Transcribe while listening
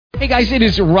Hey guys, it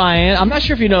is Ryan. I'm not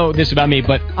sure if you know this about me,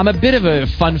 but I'm a bit of a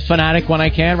fun fanatic when I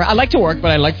can. I like to work,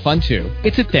 but I like fun too.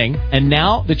 It's a thing. And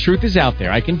now the truth is out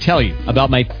there. I can tell you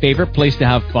about my favorite place to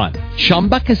have fun.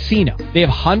 Chumba Casino. They have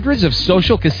hundreds of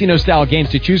social casino style games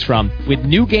to choose from with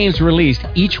new games released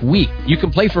each week. You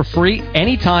can play for free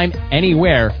anytime,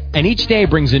 anywhere. And each day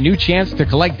brings a new chance to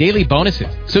collect daily bonuses.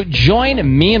 So join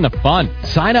me in the fun.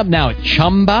 Sign up now at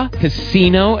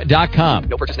ChumbaCasino.com.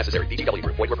 No purchase necessary. VGW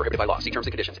Group. Void where prohibited by law. See terms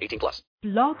and conditions. 18+.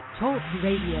 Blog Talk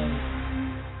Radio.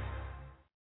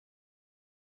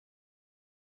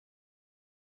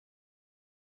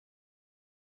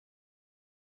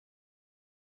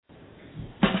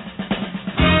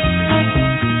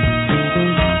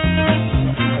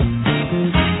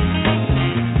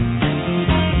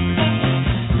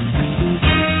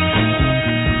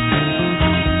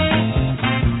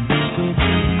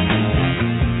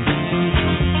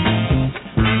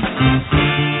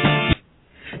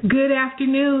 Good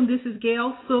afternoon. This is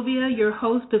Gail Sylvia, your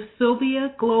host of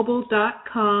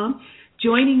SylviaGlobal.com.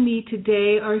 Joining me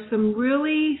today are some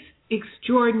really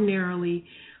extraordinarily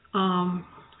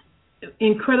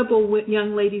incredible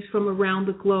young ladies from around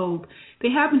the globe. They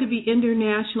happen to be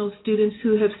international students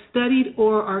who have studied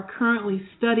or are currently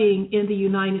studying in the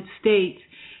United States.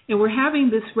 And we're having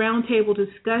this roundtable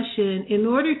discussion in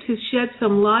order to shed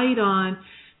some light on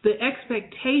the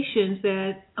expectations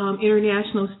that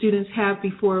international students have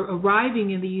before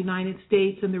arriving in the United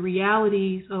States and the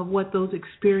realities of what those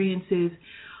experiences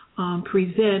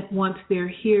present once they're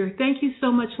here. Thank you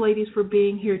so much, ladies, for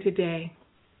being here today.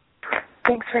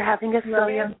 Thanks for having us,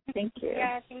 William. Thank you.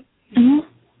 Yeah, thank you. Mm-hmm.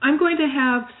 I'm going to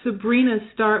have Sabrina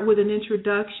start with an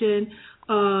introduction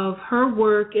of her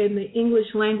work in the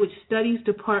English Language Studies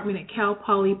Department at Cal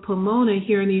Poly Pomona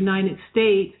here in the United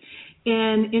States,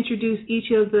 and introduce each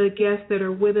of the guests that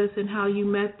are with us and how you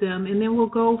met them. And then we'll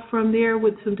go from there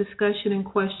with some discussion and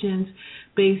questions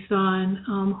based on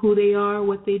who they are,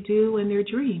 what they do, and their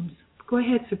dreams. Go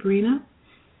ahead, Sabrina.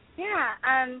 Yeah,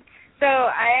 so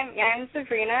I'm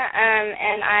Sabrina,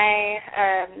 and I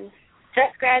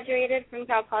just graduated from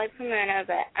Cal Poly Pomona,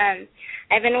 but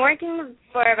I've been working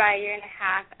for about a year and a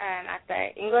half at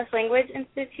the English Language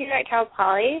Institute at Cal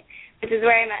Poly, which is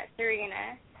where I met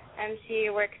Serena. She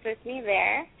works with me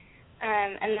there,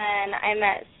 and then I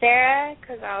met Sarah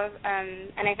because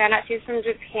and I found out she was from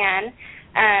Japan.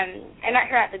 I met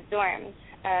her at the dorms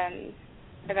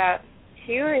about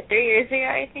 2 or 3 years ago,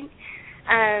 I think.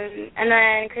 And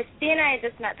then Christina I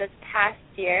just met this past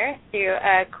year through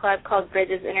a club called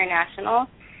Bridges International,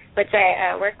 which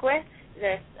I work with.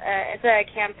 It's a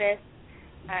campus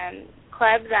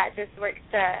club that just works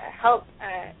to help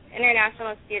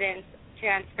international students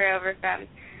transfer over from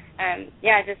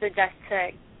just adjust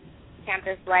to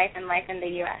campus life and life in the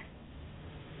U.S.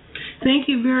 Thank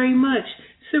you very much.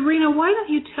 Serena, why don't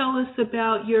you tell us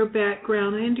about your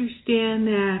background? I understand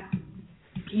that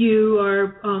you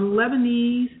are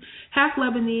Lebanese, half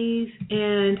Lebanese,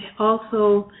 and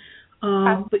also,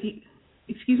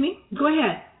 excuse me? Go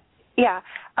ahead. Yeah.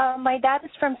 My dad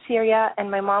is from Syria, and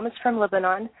my mom is from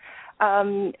Lebanon.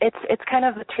 It's kind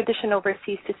of a tradition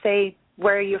overseas to say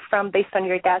where you're from based on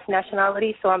your dad's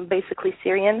nationality, so I'm basically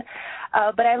Syrian.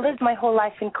 But I lived my whole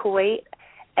life in Kuwait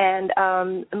and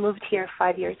moved here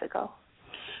 5 years ago.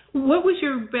 What was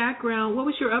your background? What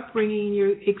was your upbringing,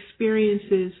 your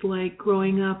experiences like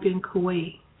growing up in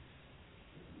Kuwait?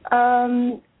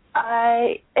 I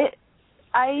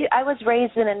was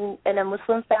raised in a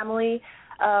Muslim family,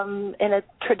 in a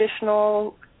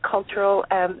traditional, cultural,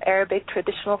 Arabic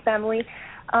traditional family.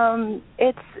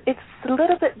 It's a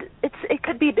little bit. It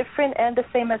could be different and the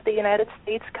same as the United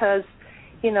States because,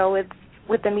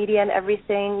 with the media and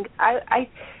everything, I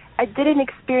didn't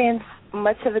experience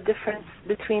much of a difference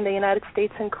between the United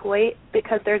States and Kuwait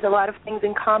because there's a lot of things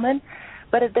in common,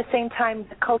 but at the same time,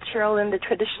 the cultural and the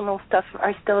traditional stuff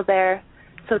are still there.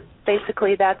 So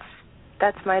basically, that's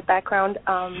my background.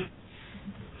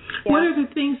 What are the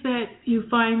things that you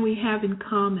find we have in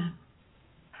common?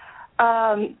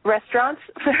 Restaurants.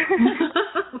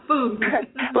 Food.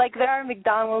 Like there are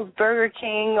McDonald's, Burger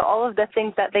King, all of the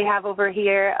things that they have over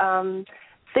here.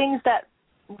 Things that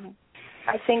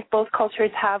I think both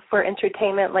cultures have for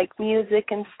entertainment, like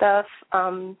music and stuff.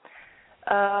 I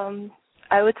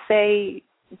would say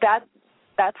that's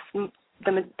the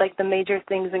major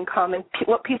things in common.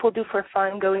 What people do for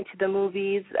fun, going to the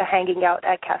movies, hanging out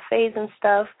at cafes and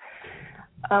stuff.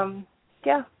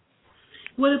 Yeah.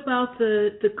 What about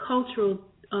the cultural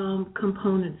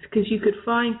components? Because you could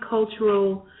find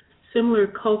similar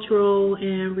cultural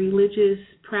and religious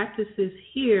practices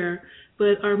here,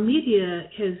 but our media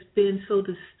has been so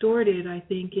distorted, I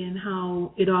think, in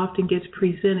how it often gets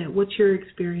presented. What's your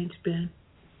experience been?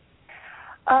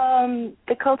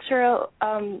 The cultural,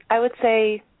 I would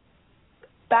say,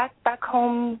 back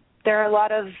home, there are a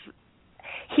lot of,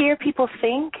 here people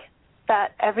think that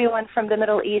everyone from the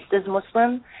Middle East is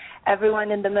Muslim. Everyone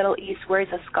in the Middle East wears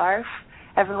a scarf.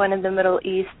 Everyone in the Middle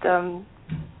East, but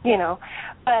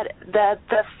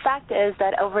the fact is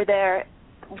that over there,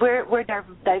 we're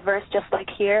diverse just like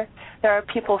here. There are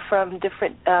people from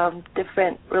different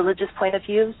religious point of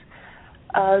views.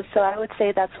 So I would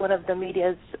say that's one of the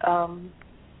media's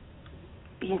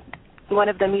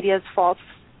faults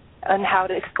on how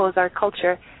to expose our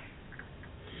culture.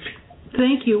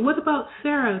 Thank you. What about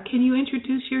Sarah? Can you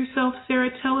introduce yourself,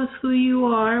 Sarah? Tell us who you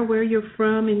are, where you're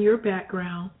from, and your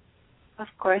background. Of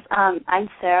course. I'm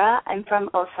Sarah. I'm from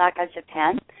Osaka,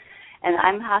 Japan, and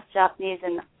I'm half Japanese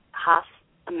and half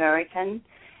American.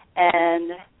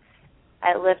 And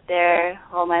I lived there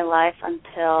all my life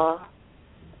until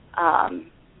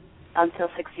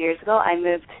 6 years ago. I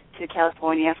moved to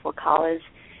California for college,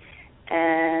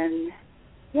 and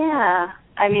yeah,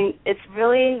 I mean it's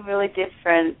really, really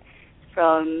different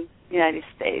from the United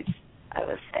States, I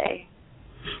would say.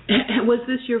 Was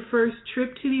this your first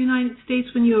trip to the United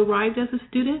States when you arrived as a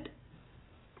student?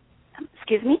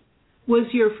 Excuse me?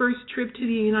 Was your first trip to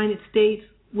the United States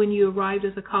when you arrived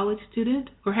as a college student,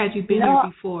 or had you been No,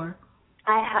 here before?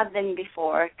 I have been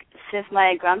before, since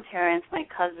my grandparents, my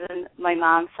cousin, my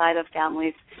mom's side of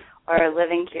families are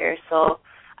living here. So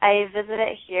I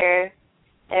visited here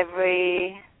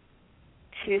every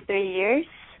 2-3 years.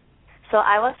 So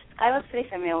I was pretty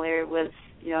familiar with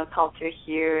culture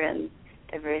here and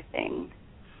everything.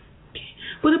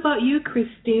 What about you,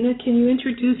 Christina? Can you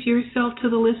introduce yourself to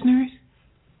the listeners?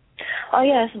 Oh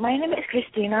yes, my name is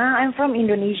Christina. I'm from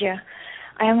Indonesia.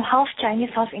 I am half Chinese,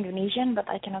 half Indonesian, but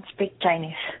I cannot speak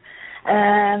Chinese.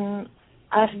 And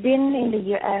I've been in the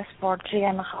U.S. for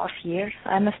 3.5 years.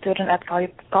 I'm a student at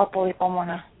Cal Poly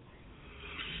Pomona.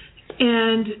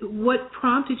 And what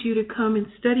prompted you to come and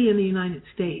study in the United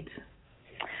States?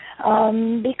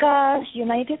 Because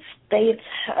United States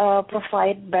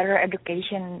provide better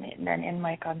education than in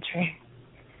my country.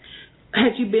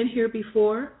 Had you been here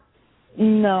before?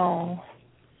 No.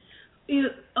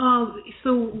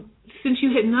 So since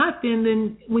you had not been,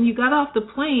 then when you got off the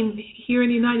plane here in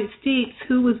the United States,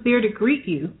 who was there to greet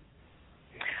you?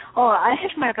 Oh, I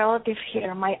have my relatives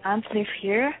here. My aunt lives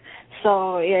here.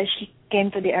 So, yeah, she came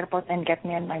to the airport and got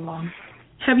me and my mom.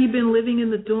 Have you been living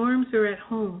in the dorms or at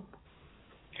home?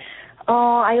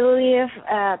 Oh, I live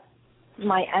at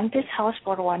my auntie's house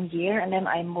for 1 year, and then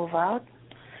I move out.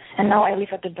 And now I live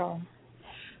at the dorm.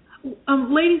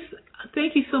 Ladies,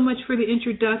 thank you so much for the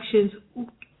introductions.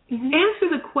 Answer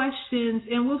the questions,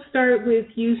 and we'll start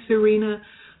with you, Serena.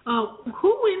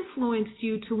 Who influenced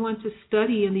you to want to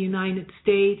study in the United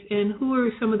States, and who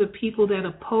are some of the people that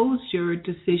opposed your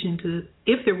decision to,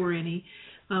 if there were any,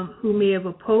 who may have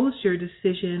opposed your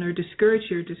decision or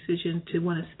discouraged your decision to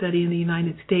want to study in the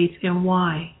United States, and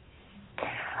why?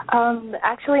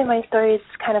 Actually, my story is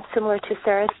kind of similar to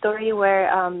Sarah's story,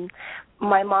 where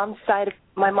my mom's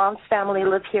family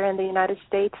live here in the United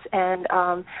States, and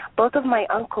both of my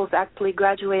uncles actually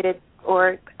graduated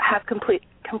or have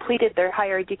completed their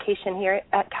higher education here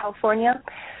at California.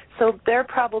 So they're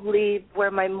probably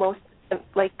where my most,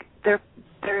 they're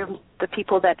the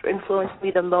people that influenced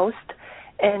me the most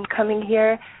in coming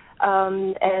here.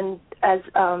 And as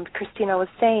Christina was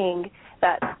saying,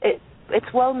 that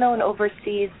it's well known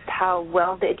overseas how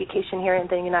well the education here in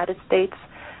the United States,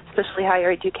 especially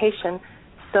higher education.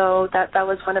 So that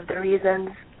was one of the reasons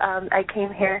I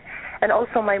came here. And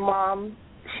also my mom,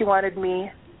 she wanted me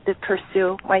to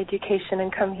pursue my education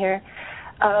and come here.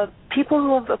 People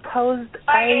who have opposed... this is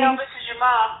your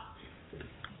mom.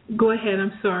 Go ahead,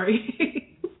 I'm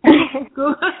sorry.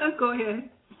 Go ahead.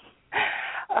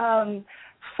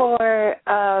 For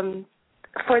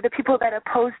the people that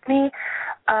opposed me,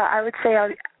 I would say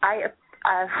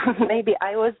maybe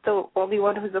I was the only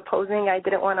one who's opposing. I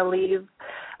didn't want to leave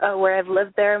where I've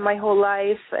lived there my whole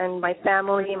life, and my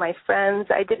family, my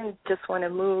friends. I didn't just want to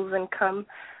move and come,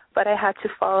 but I had to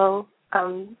follow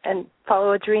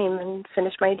a dream and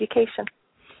finish my education.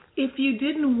 If you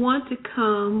didn't want to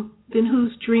come, then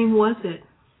whose dream was it?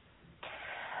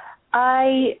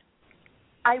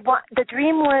 The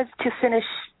dream was to finish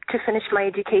my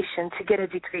education, to get a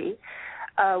degree.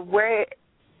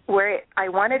 Where I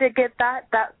wanted to get that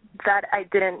I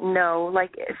didn't know,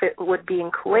 like if it would be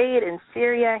in Kuwait, in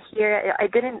Syria, here. I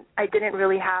didn't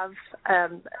really have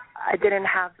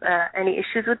any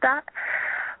issues with that.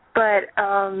 But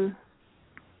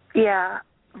yeah,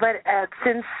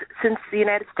 since the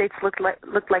United States looked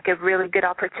like a really good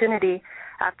opportunity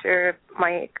after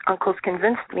my uncles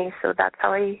convinced me, so that's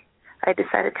how I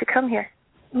decided to come here.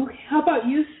 Okay. How about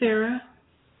you, Sarah?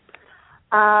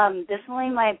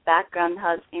 Definitely my background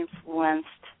has influenced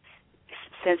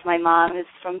since my mom is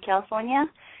from California,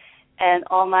 and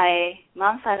all my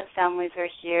mom's side of families are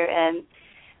here. And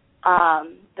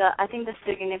I think the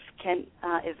significant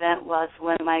event was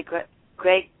when my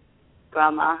great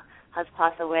grandma has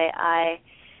passed away. I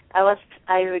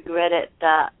regretted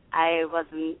that I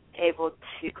wasn't able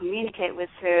to communicate with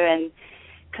her, and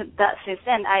that since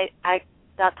then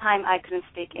that time I couldn't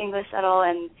speak English at all.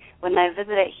 And when I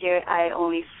visited here, I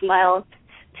only smiled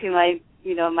to my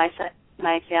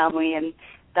family, and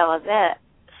that was it.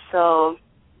 So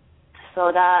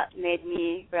that made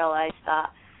me realize that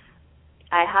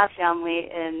I have family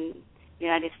in the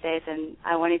United States, and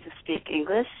I wanted to speak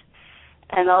English.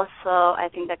 And also, I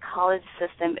think the college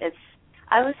system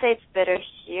I would say it's better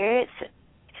here.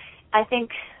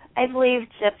 I believe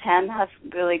Japan has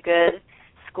really good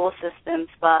school systems,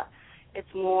 but it's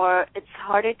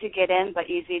harder to get in, but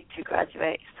easy to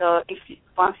graduate. So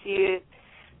once you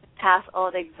pass all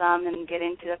the exams and get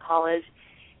into the college,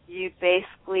 you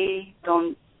basically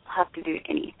don't have to do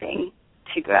anything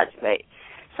to graduate.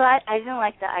 So I didn't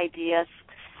like the idea,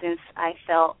 since I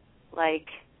felt like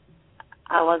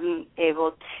I wasn't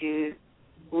able to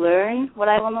learn what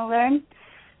I want to learn,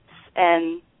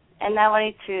 and I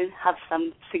wanted to have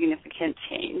some significant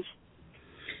change.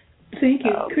 Thank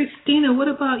you. Christina, what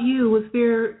about you? Was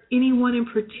there anyone in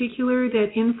particular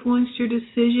that influenced your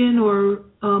decision or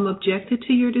objected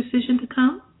to your decision to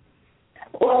come?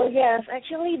 Well, yes.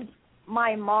 Actually,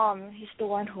 my mom is the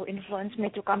one who influenced me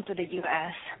to come to the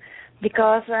U.S.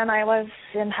 Because when I was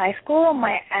in high school,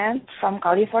 my aunt from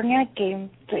California came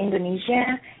to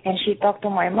Indonesia, and she talked to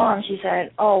my mom. She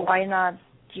said, "Oh, why not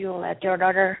you let your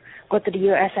daughter go to the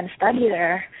U.S. and study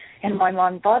there?" And my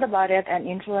mom thought about it and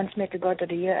influenced me to go to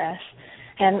the U.S.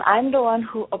 And I'm the one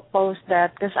who opposed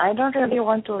that, because I don't really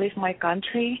want to leave my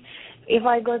country. If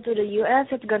I go to the U.S.,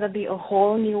 it's going to be a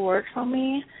whole new world for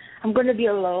me. I'm going to be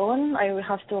alone. I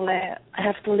have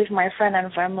to leave my friend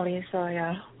and family, so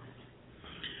yeah.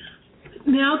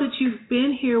 Now that you've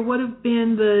been here, what have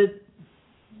been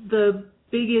the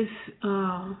biggest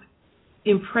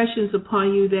impressions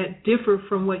upon you that differ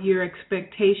from what your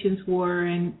expectations were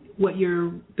and what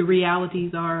the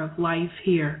realities are of life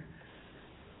here?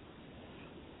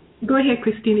 Go ahead,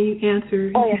 Christina. You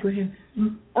answer. Oh, yeah. Go ahead.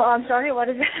 Oh, I'm sorry. What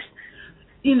is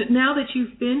that? Now that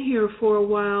you've been here for a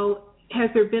while, has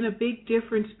there been a big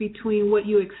difference between what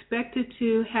you expected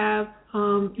to have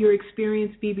your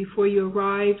experience be before you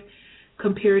arrived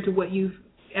compared to what you've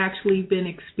actually been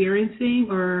experiencing,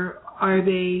 or are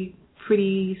they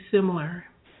pretty similar?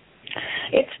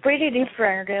 It's pretty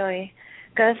different, really,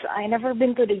 because I never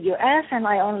been to the U.S. and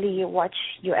I only watch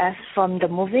U.S. from the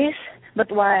movies. But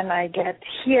when I get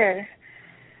here,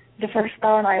 the first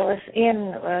town I was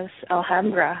in was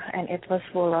Alhambra, and it was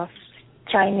full of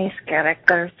Chinese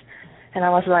characters. And I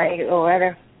was like, oh,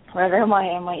 where am I?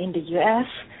 Am I in the U.S.?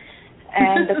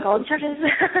 And the culture is...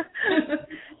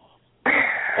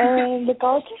 And the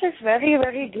culture is very,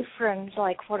 very different.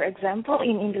 Like, for example,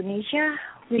 in Indonesia,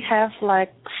 we have,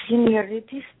 like,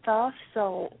 seniority stuff.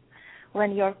 So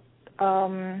when you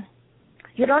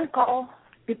don't call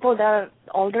people that are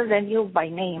older than you by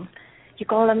name. You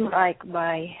call them, like,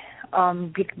 by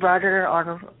big brother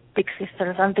or big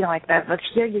sister or something like that. But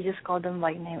here you just call them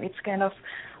by name. It's kind of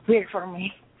weird for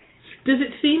me. Does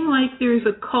it seem like there's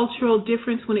a cultural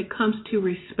difference when it comes to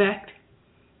respect?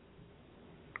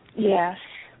 Yes.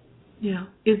 Yeah.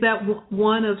 Is that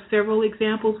one of several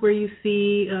examples where you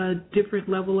see a different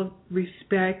level of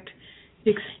respect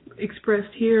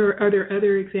expressed here, or are there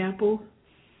other examples?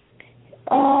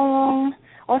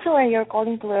 Also, when you're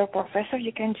calling to a professor,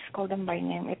 you can just call them by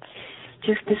name. It's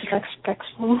just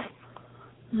disrespectful.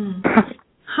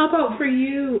 How about for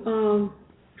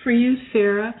you,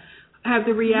 Sarah? Have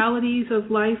the realities of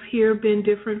life here been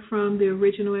different from the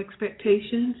original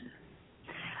expectations?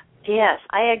 Yes,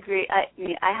 I agree.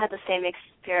 I had the same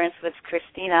experience with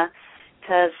Christina,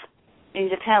 because in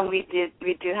Japan we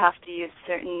do have to use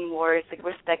certain words, like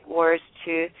respect words,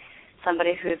 to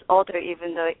somebody who is older.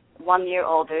 Even though 1 year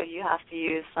older, you have to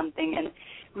use something, and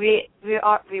we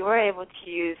were able to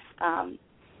use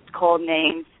code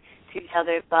names to each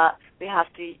other, but we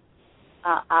have to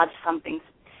add something.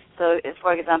 So, if,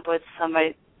 for example, it's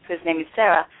somebody whose name is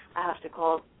Sarah, I have to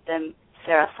call them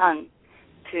Sarah-san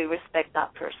to respect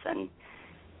that person.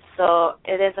 So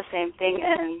it is the same thing,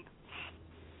 and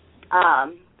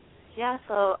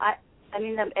so I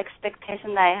mean the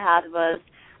expectation that I had was,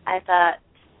 I thought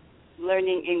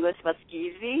learning English was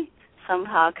easy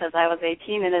somehow because I was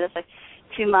 18, and it was like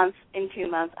 2 months, in 2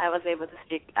 months, I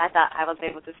thought I was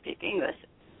able to speak English.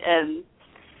 And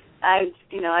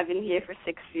I've been here for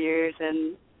 6 years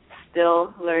and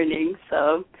still learning.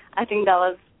 So I think that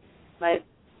was my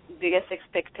biggest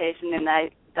expectation, and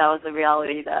that was the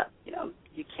reality that,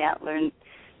 you can't learn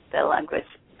the language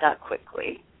that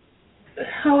quickly.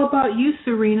 How about you,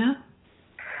 Serena?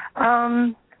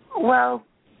 Well,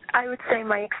 I would say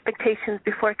my expectations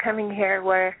before coming here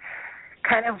were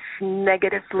kind of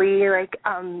negatively, like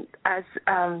as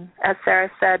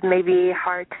Sarah said, maybe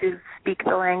hard to speak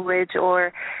the language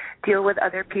or deal with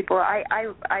other people. I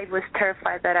was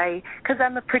terrified that because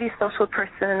I'm a pretty social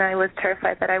person, and I was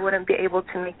terrified that I wouldn't be able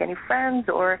to make any friends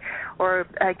or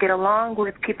get along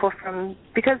with people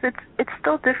because it's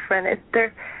still different.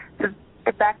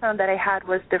 The background that I had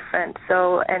was different.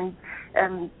 So I'm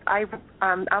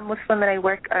Muslim, and I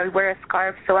wear a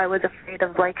scarf, so I was afraid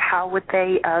of like how would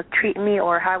they treat me,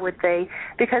 or how would they,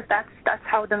 because that's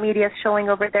how the media is showing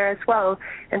over there as well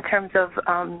in terms of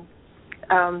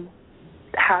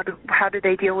how do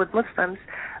they deal with Muslims.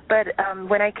 But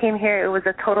when I came here, it was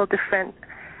a total different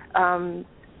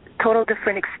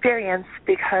experience,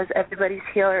 because everybody's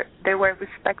here. They were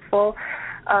respectful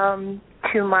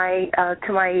to my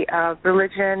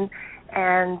religion,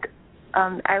 and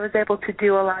I was able to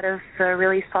do a lot of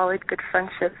really solid, good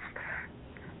friendships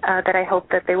that I hope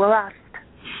that they will last.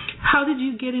 How did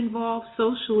you get involved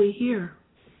socially here?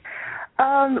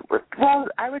 Well,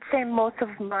 I would say most of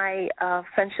my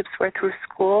friendships were through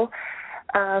school.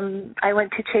 I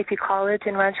went to Chaffey College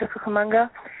in Rancho Cucamonga,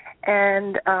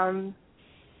 and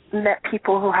met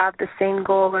people who have the same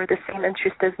goal or the same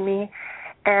interest as me.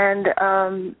 And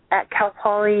at Cal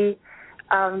Poly,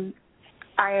 I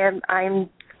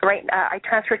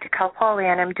transferred to Cal Poly,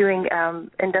 and I'm doing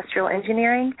industrial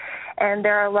engineering. And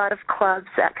there are a lot of clubs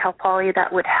at Cal Poly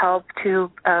that would help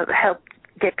to help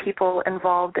get people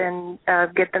involved and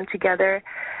get them together,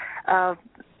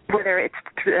 whether it's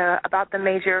about the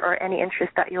major or any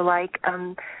interest that you like.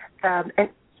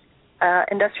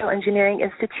 Industrial Engineering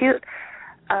Institute,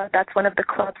 that's one of the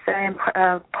clubs that I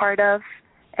am part of,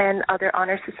 and other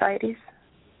honor societies.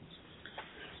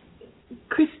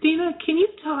 Christina, can you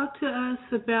talk to us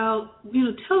about,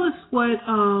 tell us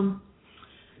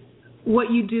what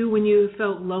you do when you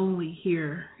felt lonely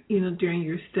here, during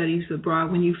your studies abroad,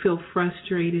 when you feel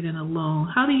frustrated and alone.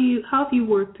 How have you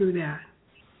worked through that?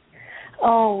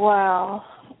 Oh, well,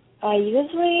 I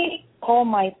usually call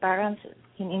my parents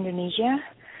in Indonesia,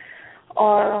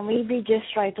 or maybe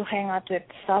just try to hang out with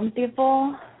some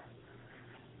people.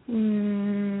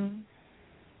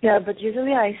 Yeah, but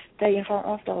usually I stay in front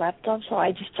of the laptop, so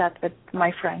I just chat with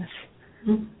my friends.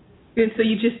 Mm-hmm. And so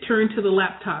you just turn to the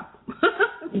laptop.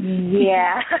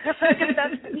 Yeah,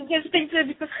 that's the easiest thing to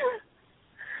do.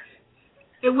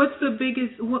 And what's the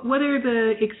biggest? What are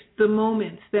the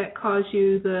moments that cause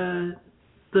you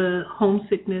the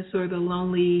homesickness or the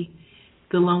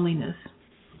loneliness?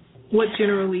 What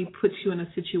generally puts you in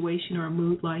a situation or a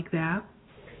mood like that?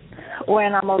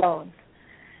 When I'm alone.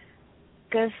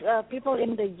 Because people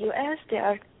in the U.S., they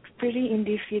are pretty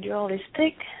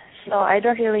individualistic, so I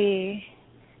don't really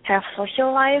have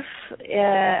social life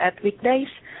at weekdays.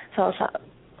 So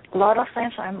a lot of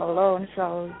times I'm alone.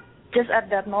 So just at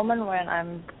that moment when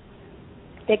I'm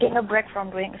taking a break from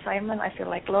doing assignment, I feel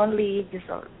like lonely, just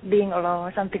being alone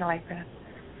or something like that.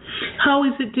 How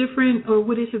is it different, or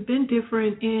would it have been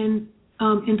different in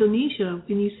Indonesia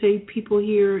when you say people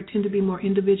here tend to be more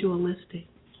individualistic?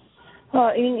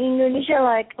 Well, in Indonesia,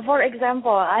 like, for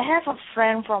example, I have a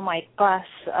friend from my class.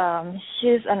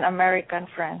 She's an American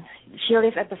friend. She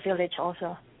lives at the village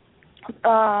also.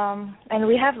 And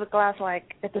we have the class,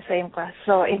 like, at the same class.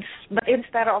 So but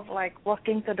instead of, like,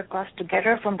 walking to the class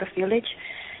together from the village,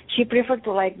 she preferred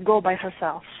to, like, go by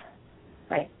herself.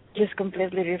 Like, just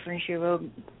completely different. She will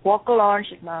walk alone.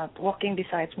 She's not walking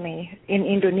beside me. In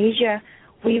Indonesia,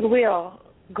 we will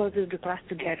go to the class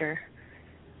together.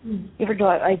 Even though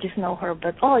I just know her,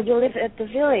 but you live at the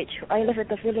village. I live at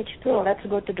the village too. Let's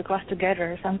go to the class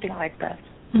together, something like that.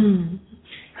 Mm.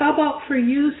 How about for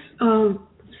you,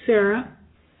 Sarah?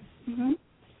 Mm-hmm.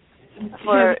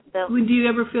 Do you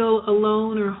ever feel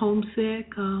alone or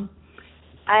homesick?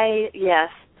 Yes.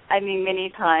 I mean,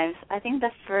 many times. I think the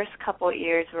first couple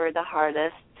years were the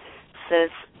hardest,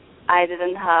 since I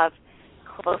didn't have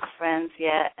close friends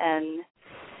yet, and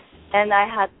I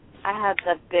had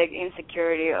that big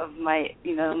insecurity of my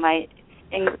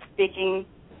English speaking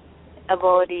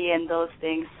ability and those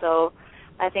things. So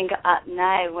I think at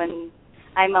night when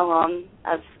I'm alone,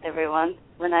 as everyone,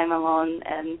 when I'm alone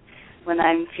and when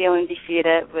I'm feeling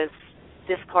defeated with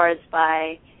discouraged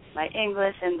by my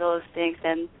English and those things.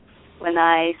 And when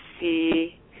I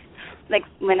see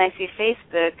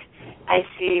Facebook, I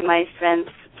see my friends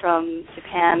from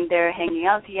Japan, they're hanging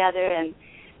out together, and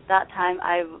that time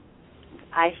I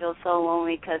feel so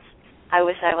lonely because I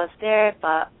wish I was there,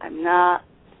 but I'm not.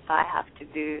 But I have to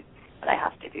do what I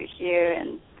have to do here,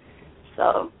 and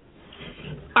so.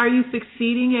 Are you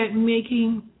succeeding at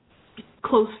making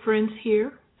close friends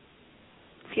here?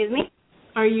 Excuse me?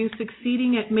 Are you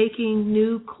succeeding at making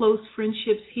new close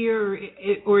friendships here,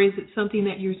 or is it something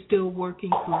that you're still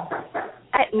working through?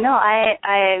 I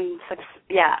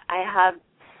have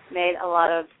made a lot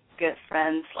of good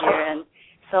friends here, and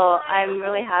so I'm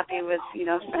really happy with,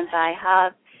 friends I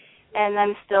have, and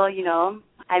I'm still,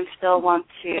 I still want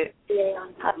to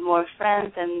have more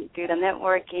friends and do the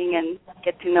networking and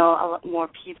get to know a lot more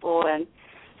people, and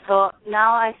so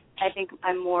now I think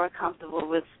I'm more comfortable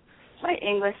with my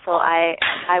English, so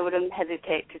I wouldn't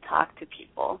hesitate to talk to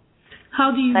people.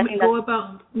 How do you go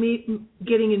about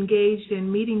getting engaged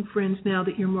and meeting friends now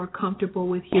that you're more comfortable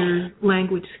with your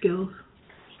language skills?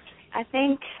 I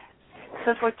think,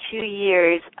 so for 2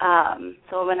 years,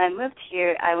 so when I moved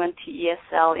here, I went to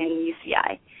ESL in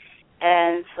UCI.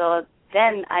 And so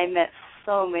then I met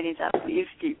so many Japanese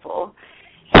people.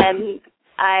 And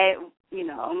I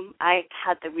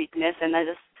had the weakness, and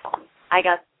I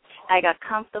got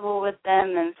comfortable with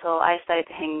them, and so I started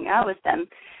hanging out with them.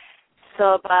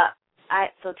 So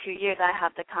 2 years I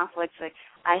have the conflict, like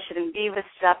I shouldn't be with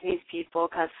Japanese people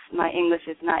because my English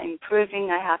is not improving.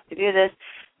 I have to do this.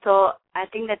 So I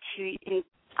think that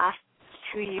after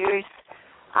 2 years,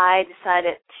 I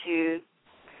decided to.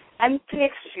 I'm pretty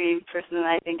extreme person.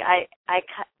 I think I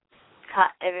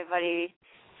cut everybody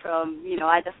from.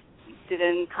 I just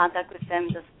didn't contact with them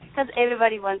just because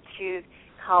everybody went to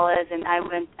college, and I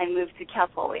moved to Cal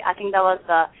Poly. I think that was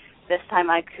the best time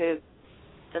I could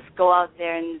just go out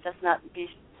there and just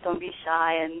don't be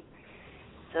shy, and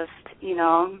just,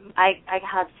 I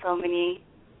had so many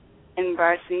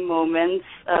embarrassing moments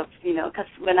of, because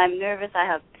when I'm nervous, I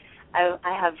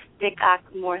have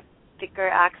thicker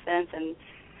accents, and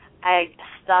I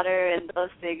stutter and those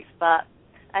things, but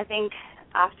I think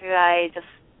after I just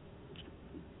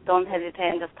don't hesitate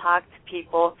and just talk to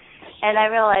people, and I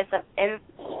realized that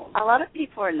a lot of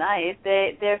people are nice.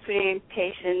 They're pretty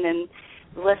patient and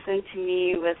listen to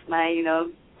me with my,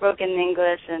 broken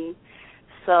English, and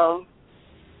so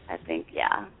I think,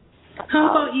 yeah. How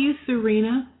about you,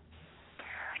 Serena?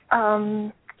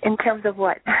 In terms of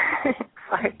what?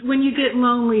 Sorry. When you get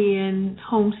lonely and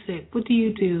homesick, what do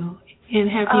you do? And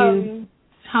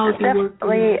how have you worked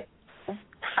with that?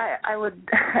 I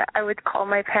would call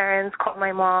my parents, call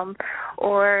my mom,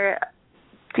 or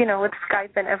with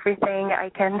Skype and everything, I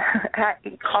can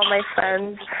call my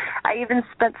friends. I even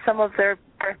spent some of their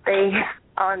birthdays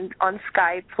on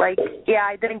Skype.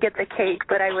 I didn't get the cake,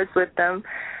 but I was with them.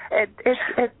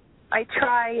 I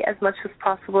try as much as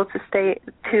possible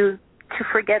to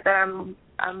forget that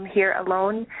I'm here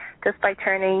alone, just by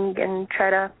turning and try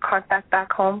to contact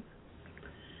back home.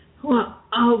 Well,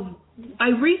 I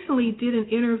recently did an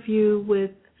interview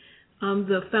with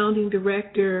the founding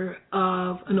director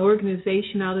of an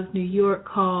organization out of New York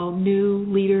called New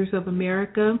Leaders of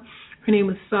America. Her name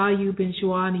was Sayu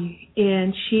Benjwani,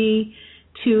 and she,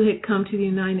 too, had come to the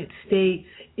United States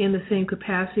in the same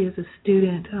capacity as a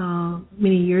student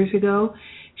many years ago.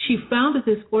 She founded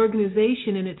this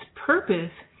organization, and its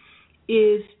purpose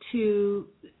is to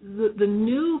the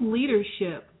new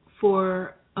leadership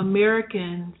for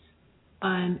Americans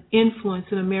and influence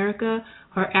in America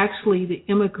are actually the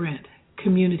immigrant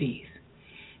communities,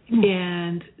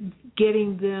 and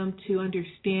getting them to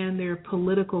understand their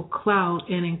political clout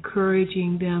and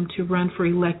encouraging them to run for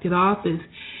elected office.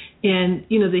 And,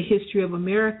 the history of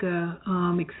America,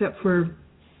 except for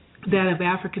that of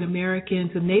African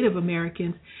Americans and Native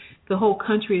Americans, the whole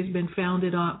country has been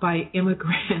founded by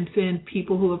immigrants and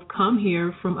people who have come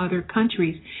here from other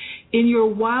countries. In your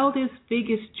wildest,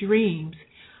 biggest dreams,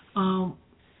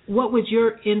 what would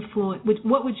your influence?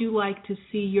 What would you like to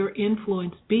see your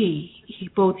influence be,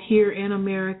 both here in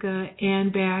America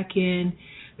and back in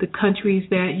the countries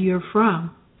that you're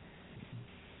from?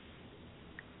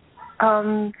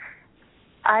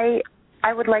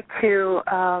 I would like to.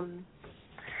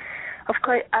 Of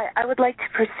course, I would like to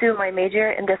pursue my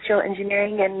major, industrial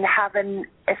engineering, and have an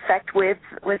effect with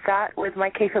that, with my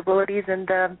capabilities and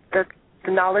the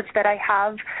knowledge that I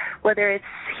have, whether it's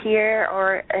here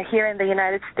or here in the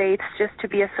United States, just to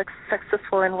be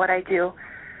successful in what I do.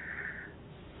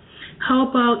 How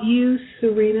about you,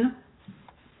 Serena?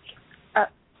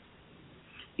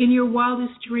 In your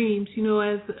wildest dreams,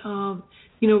 as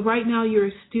right now you're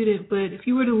a student, but if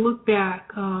you were to look back,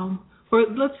 or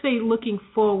let's say looking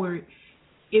forward,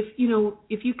 if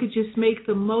you could just make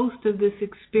the most of this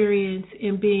experience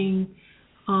in being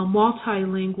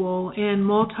multilingual and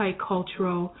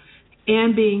multicultural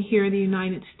and being here in the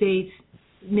United States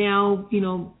now,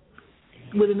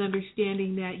 with an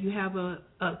understanding that you have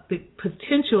the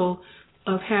potential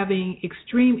of having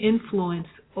extreme influence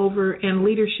over and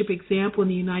leadership example in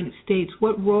the United States,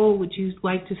 what role would you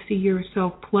like to see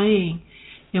yourself playing,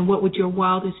 and what would your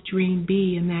wildest dream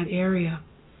be in that area?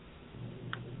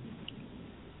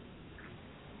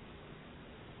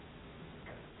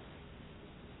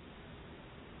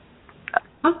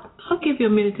 I'll give you a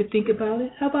minute to think about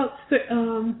it. How about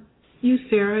you,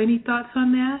 Sarah? Any thoughts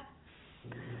on that?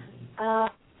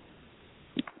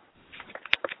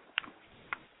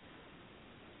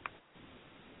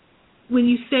 When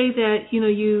you say that,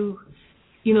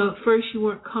 at first you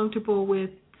weren't comfortable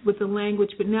with the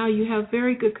language, but now you have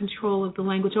very good control of the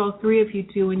language. All three of you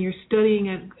do, and you're studying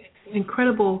at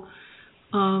incredible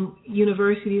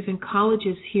universities and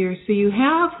colleges here. So you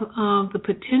have the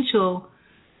potential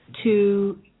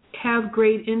to have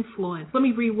great influence. Let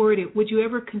me reword it. Would you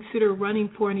ever consider running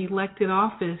for an elected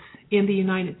office in the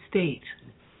United States?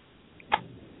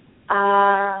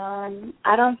 I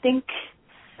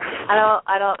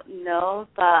don't know,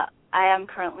 but I am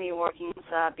currently working as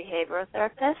a behavioral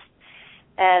therapist,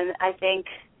 and I think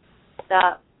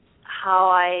that how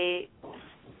I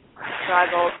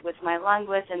struggled with my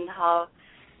language and how,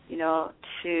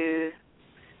 to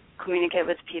communicate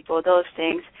with people, those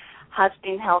things has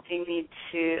been helping me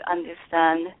to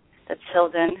understand the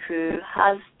children who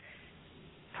has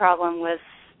problem with,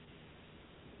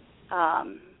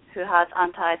 who has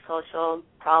antisocial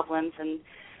problems and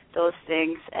those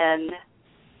things. And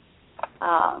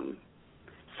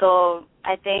so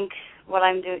I think what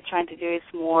I'm trying to do is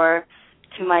more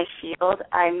to my field.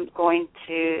 I'm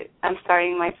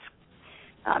starting my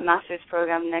master's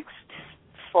program next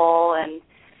fall and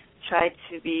try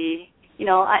to be,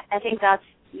 I think that's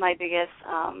my biggest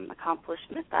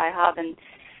accomplishment that I have, and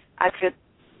I could,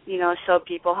 show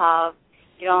people how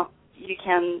you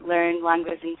can learn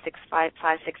language in 5,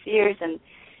 6 years, and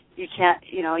you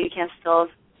can still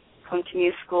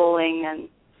continue schooling, and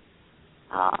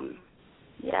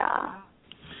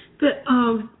But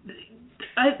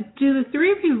do the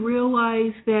three of you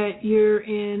realize that you're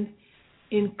in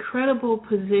incredible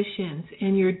positions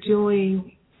and you're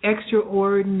doing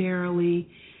extraordinarily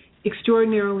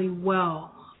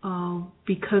well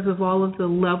because of all of the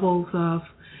levels of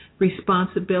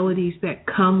responsibilities that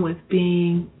come with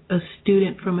being a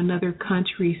student from another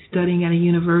country studying at a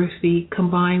university,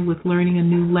 combined with learning a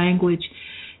new language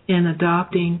and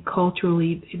adopting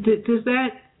culturally? Do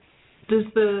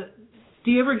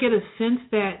you ever get a sense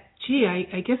that, gee,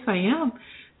 I guess I am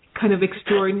kind of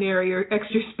extraordinary or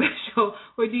extra special,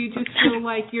 or do you just feel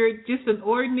like you're just an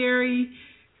ordinary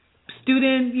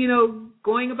student,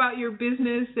 going about your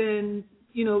business and,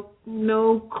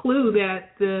 no clue that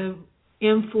the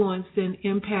influence and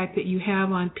impact that you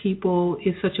have on people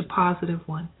is such a positive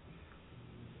one?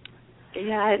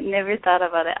 Yeah, I never thought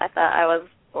about it. I thought I was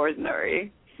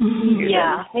ordinary.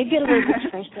 Yeah, maybe a little bit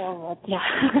special, but yeah.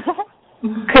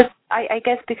 Because I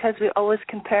guess because we always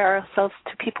compare ourselves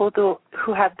to people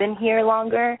who have been here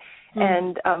longer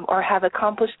and or have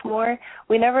accomplished more.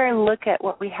 We never look at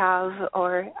what we have,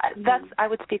 or that's, I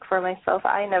would speak for myself.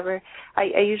 I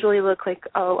usually look like,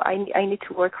 I need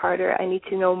to work harder. I need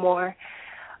to know more.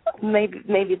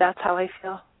 Maybe that's how I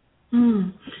feel.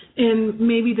 And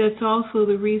maybe that's also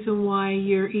the reason why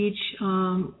you're each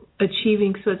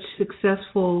achieving such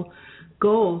successful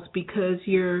goals, because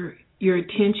your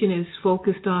attention is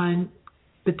focused on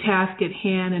the task at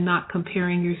hand and not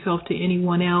comparing yourself to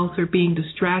anyone else or being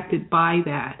distracted by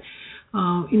that.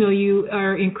 You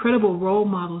are incredible role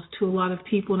models to a lot of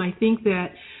people, and I think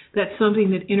that that's something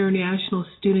that international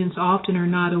students often are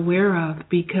not aware of,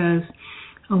 because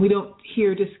we don't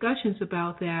hear discussions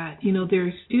about that. There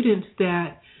are students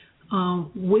that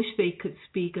wish they could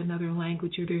speak another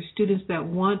language, or there are students that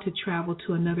want to travel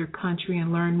to another country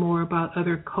and learn more about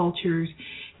other cultures,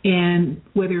 and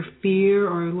whether fear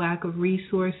or lack of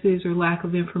resources or lack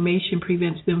of information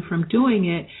prevents them from doing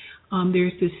it,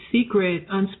 there's this secret,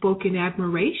 unspoken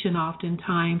admiration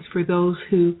oftentimes for those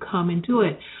who come and do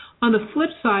it. On the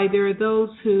flip side, there are those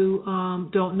who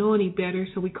don't know any better,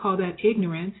 so we call that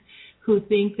ignorance, who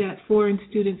think that foreign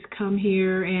students come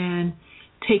here and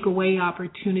take away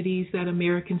opportunities that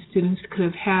American students could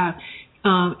have had.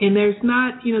 And there's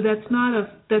not,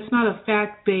 that's not a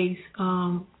fact-based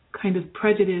kind of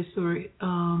prejudice or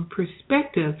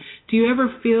perspective. Do you ever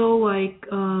feel like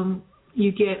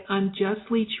you get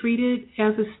unjustly treated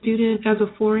as a student, as a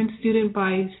foreign student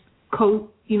by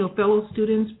fellow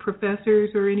students, professors,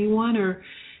 or anyone, or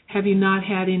have you not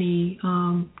had any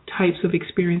types of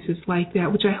experiences like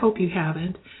that, which I hope you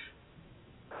haven't?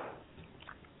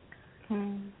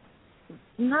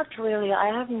 Not really.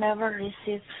 I have never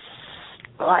received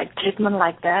treatment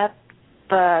like that.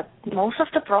 But most of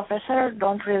the professors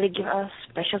don't really give us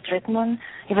special treatment.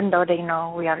 Even though they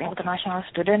know we are international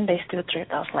students, they still treat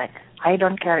us like, I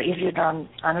don't care if you don't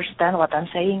understand what I'm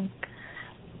saying.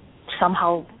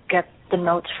 Somehow get the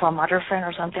notes from other friends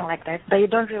or something like that. They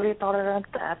don't really tolerate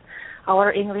that.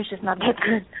 Our English is not that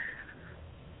good.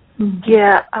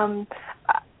 Yeah,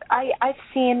 I've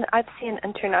seen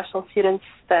international students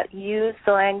that use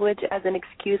the language as an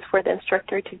excuse for the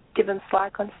instructor to give them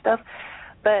slack on stuff.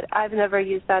 But I've never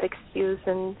used that excuse,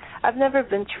 and I've never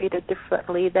been treated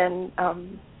differently than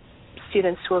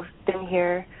students who have been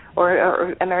here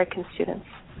or American students.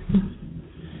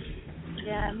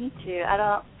 Yeah, me too.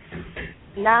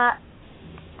 Not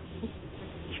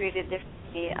treated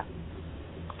differently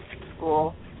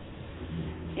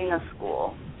in a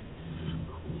school.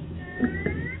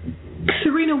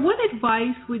 Serena, what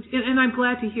advice would, and I'm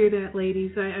glad to hear that,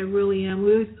 ladies, I really am.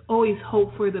 We always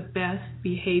hope for the best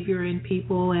behavior in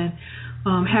people, and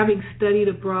having studied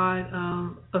abroad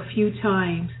a few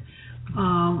times,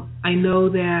 I know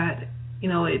that,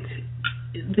 it's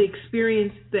the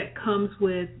experience that comes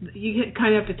with, you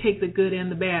kind of have to take the good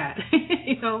and the bad,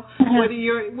 whether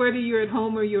you're at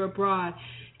home or you're abroad.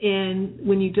 And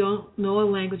when you don't know a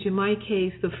language, in my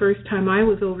case, the first time I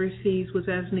was overseas was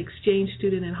as an exchange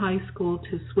student in high school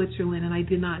to Switzerland, and I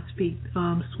did not speak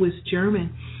Swiss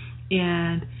German.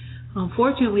 And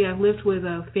unfortunately, I lived with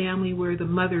a family where the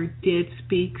mother did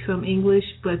speak some English,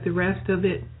 but the rest of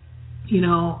it, you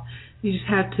just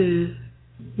have to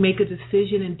make a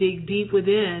decision and dig deep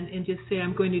within and just say,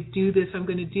 I'm going to do this,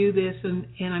 and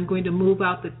I'm going to move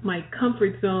out my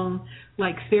comfort zone,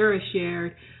 like Sarah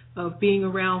shared, of being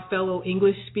around fellow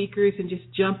English speakers and just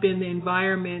jump in the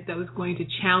environment that was going to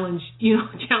challenge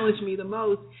me the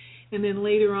most. And then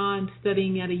later on,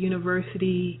 studying at a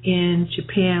university in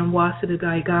Japan, Waseda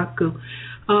Daigaku.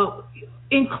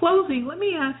 In closing, let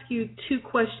me ask you two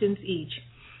questions each.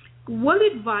 What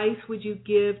advice would you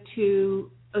give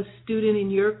to a student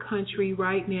in your country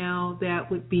right now that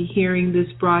would be hearing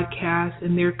this broadcast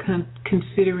and they're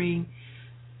considering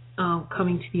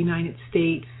coming to the United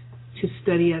States to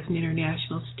study as an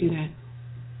international student?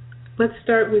 Let's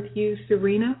start with you,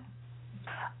 Serena.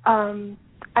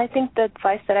 I think the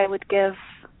advice that I would give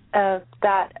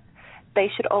that they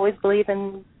should always believe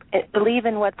in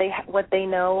what they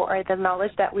know, or the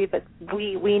knowledge that we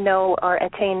know or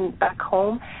attain back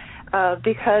home,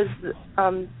 because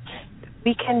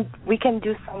we can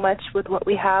do so much with what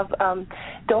we have.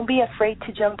 Don't be afraid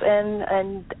to jump in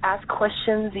and ask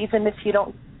questions, even if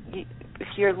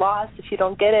you're lost, if you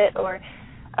don't get it, or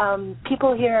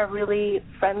people here are really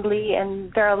friendly,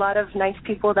 and there are a lot of nice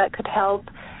people that could help.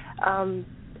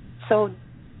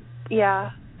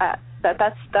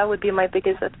 That would be my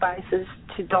biggest advice: is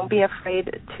to don't be afraid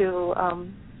to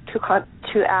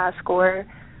ask or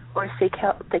seek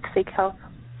help.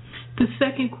 The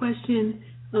second question,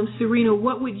 Serena,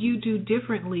 what would you do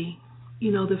differently?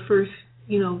 The first,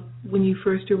 when you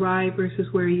first arrived versus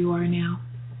where you are now.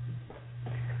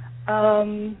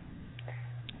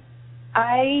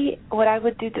 What I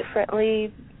would do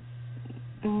differently,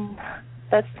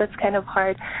 that's kind of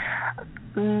hard.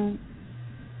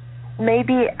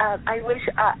 Maybe I wish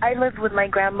I lived with my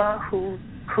grandma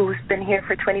who's been here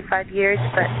for 25 years,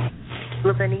 but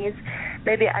Lebanese.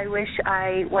 Maybe I wish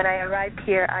when I arrived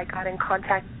here, I got in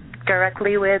contact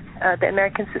directly with the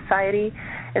American Society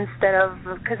instead of,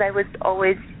 because I was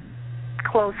always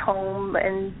close home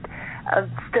and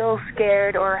still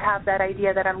scared or have that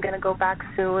idea that I'm going to go back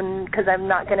soon because I'm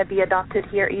not going to be adopted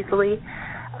here easily.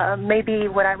 Maybe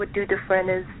what I would do different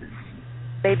is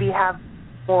maybe have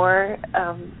more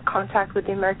contact with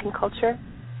the American culture.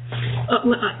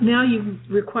 Now you've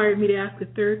required me to ask the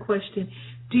third question.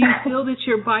 Do you feel that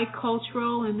you're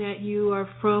bicultural and that you are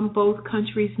from both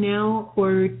countries now,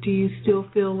 or do you still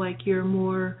feel like you're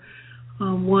more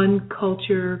one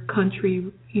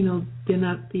country,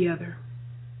 than the other?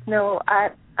 No, I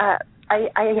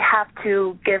have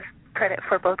to give credit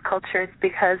for both cultures,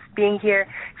 because being here,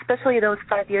 especially those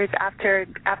 5 years after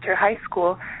high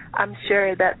school, I'm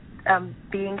sure that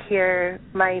being here,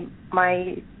 my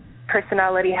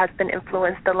personality has been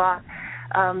influenced a lot.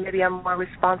 Maybe I'm more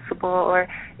responsible, or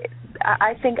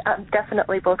I think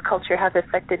definitely both culture has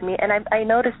affected me. And I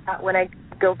noticed that when I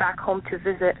go back home to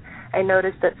visit I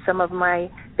notice that some of my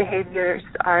behaviors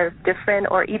are different,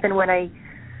 or even when I'm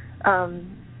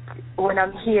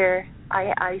here,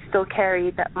 I still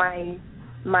carry that my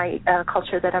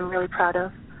culture that I'm really proud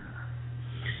of.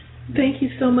 Thank you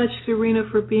so much, Serena,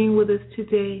 for being with us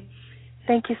today.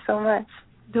 Thank you so much.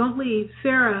 Don't leave.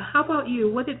 Sarah, how about you?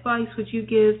 What advice would you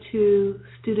give to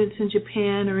students in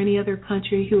Japan or any other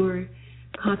country who are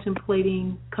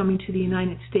contemplating coming to the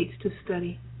United States to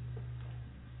study?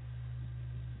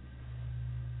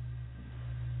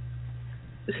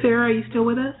 Sarah, are you still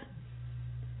with us?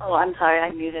 Oh, I'm sorry, I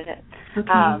muted it.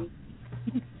 Okay.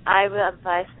 I would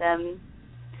advise them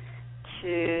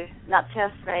to not be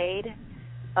afraid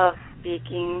of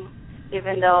speaking,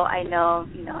 even though I know,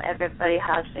 everybody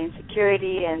has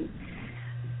insecurity,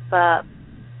 but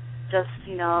just,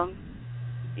 I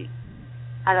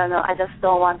don't know, I just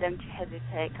don't want them to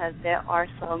hesitate, because there are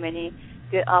so many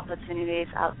good opportunities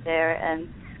out there, and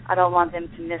I don't want them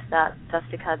to miss that just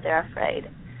because they're afraid.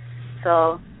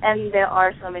 So, and there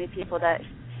are so many people that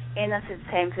in the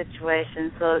same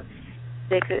situation, so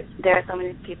there are so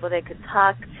many people they could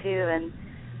talk to and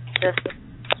just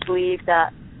believe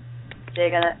that they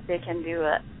can do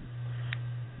it.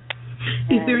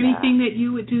 Is there anything that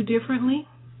you would do differently?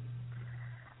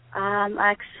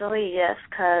 Actually, yes,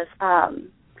 because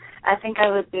I think I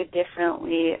would do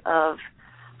differently of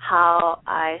how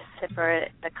I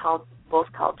separate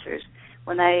both cultures.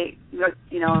 When I,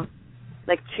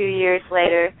 like 2 years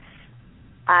later,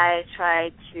 I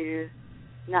tried to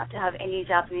not to have any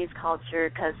Japanese culture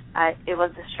because it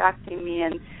was distracting me,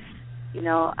 and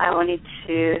I wanted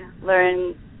to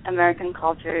learn American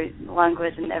culture,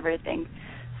 language, and everything.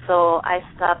 So I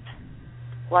stopped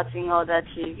watching all the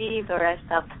TVs, or I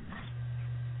stopped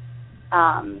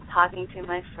talking to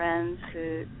my friends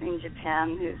who in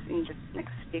Japan,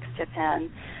 speaks Japan.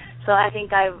 So I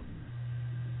think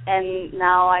and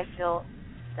now I feel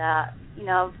that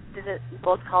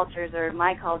both cultures are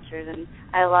my cultures, and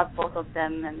I love both of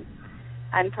them, and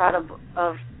I'm proud of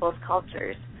both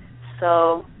cultures.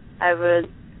 So I would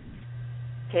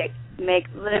make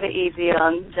a little bit easier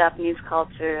on Japanese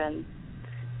culture and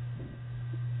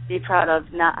be proud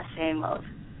of, not ashamed of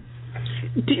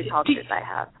two cultures I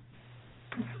have.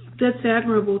 That's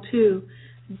admirable too.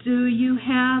 Do you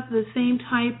have the same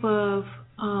type of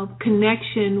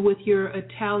connection with your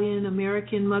Italian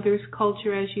American mother's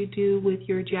culture as you do with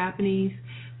your Japanese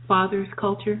father's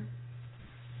culture?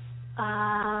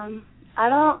 I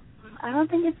don't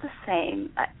think it's the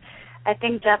same. I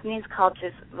think Japanese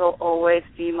cultures will always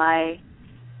be my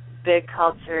big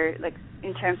culture, like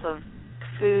in terms of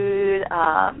food.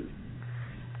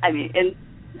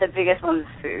 The biggest one is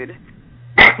food.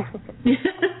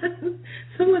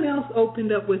 Someone else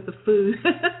opened up with the food.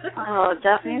 Oh,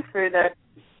 Japanese food.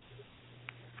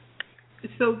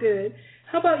 It's so good.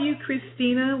 How about you,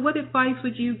 Christina? What advice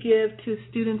would you give to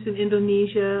students in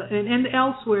Indonesia and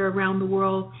elsewhere around the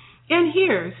world, and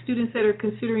here, students that are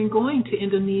considering going to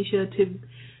Indonesia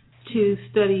to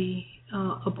study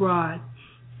abroad?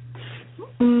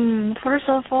 First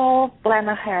of all, plan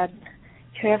ahead.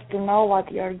 You have to know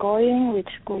what you're going, which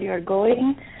school you're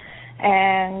going,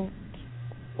 and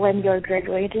when you're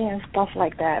graduating and stuff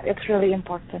like that. It's really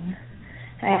important.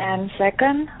 And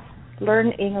second,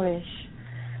 learn English.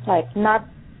 Like, not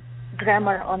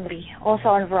grammar only, also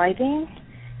on writing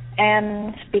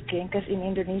and speaking, because in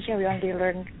Indonesia we only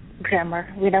learn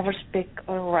grammar. We never speak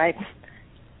or write.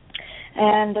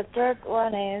 And the third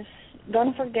one is,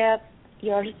 don't forget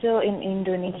you're still in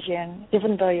Indonesian,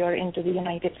 even though you're into the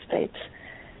United States.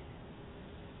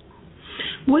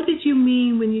 What did you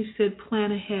mean when you said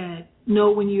plan ahead,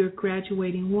 know when you're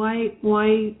graduating? Why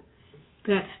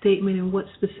that statement, and what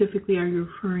specifically are you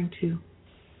referring to?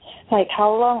 Like,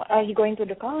 how long are you going to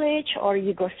the college, or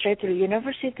you go straight to the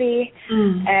university?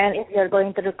 And if you're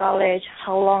going to the college,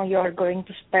 how long you're going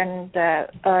to spend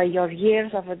your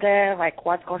years over there? Like,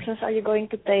 what courses are you going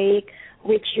to take?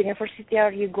 Which university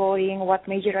are you going? What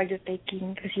major are you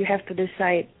taking? Because you have to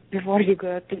decide before you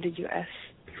go to the U.S.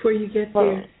 Before you get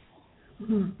there.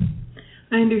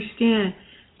 I understand.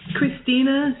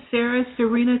 Christina, Sarah,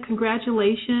 Serena,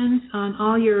 congratulations on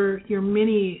all your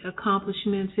many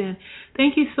accomplishments, and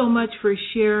thank you so much for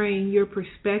sharing your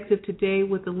perspective today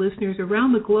with the listeners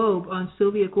around the globe on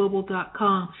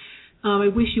SylviaGlobal.com. I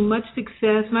wish you much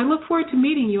success, and I look forward to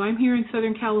meeting you. I'm here in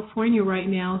Southern California right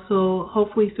now, so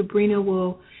hopefully Sabrina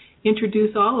will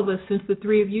introduce all of us, since the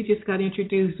three of you just got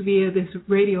introduced via this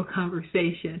radio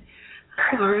conversation.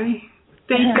 All right?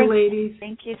 Thank you, ladies.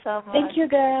 Thank you so much. Thank you,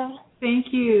 girl.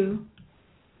 Thank you.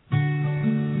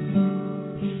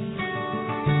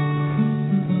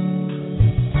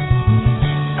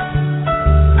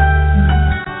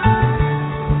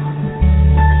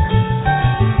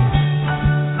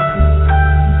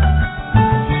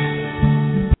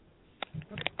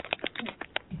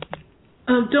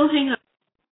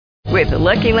 With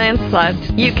Lucky Land Slots,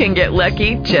 you can get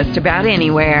lucky just about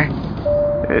anywhere.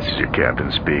 This is your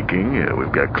captain speaking.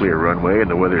 We've got clear runway and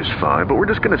the weather's fine, but we're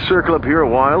just going to circle up here a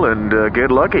while and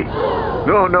get lucky.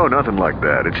 No, nothing like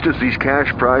that. It's just these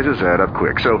cash prizes add up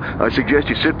quick. So I suggest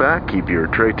you sit back, keep your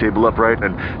tray table upright,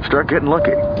 and start getting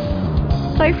lucky.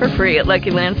 Play for free at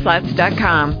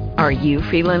LuckyLandSlots.com. Are you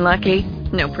feeling lucky?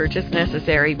 No purchase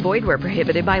necessary. Void where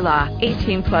prohibited by law.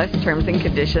 18 plus terms and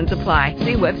conditions apply.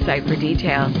 See website for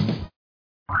details.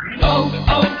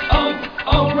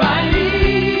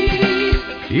 O'Reilly.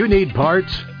 You need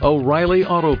parts? O'Reilly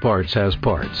Auto Parts has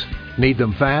parts. Need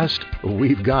them fast?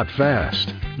 We've got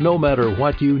fast. No matter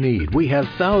what you need, we have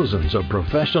thousands of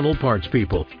professional parts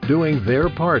people doing their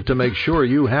part to make sure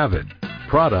you have it.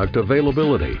 Product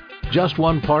availability. Just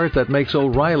one part that makes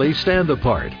O'Reilly stand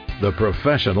apart. The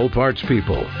professional parts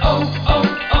people.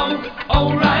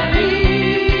 O'Reilly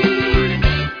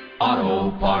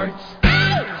Auto Parts.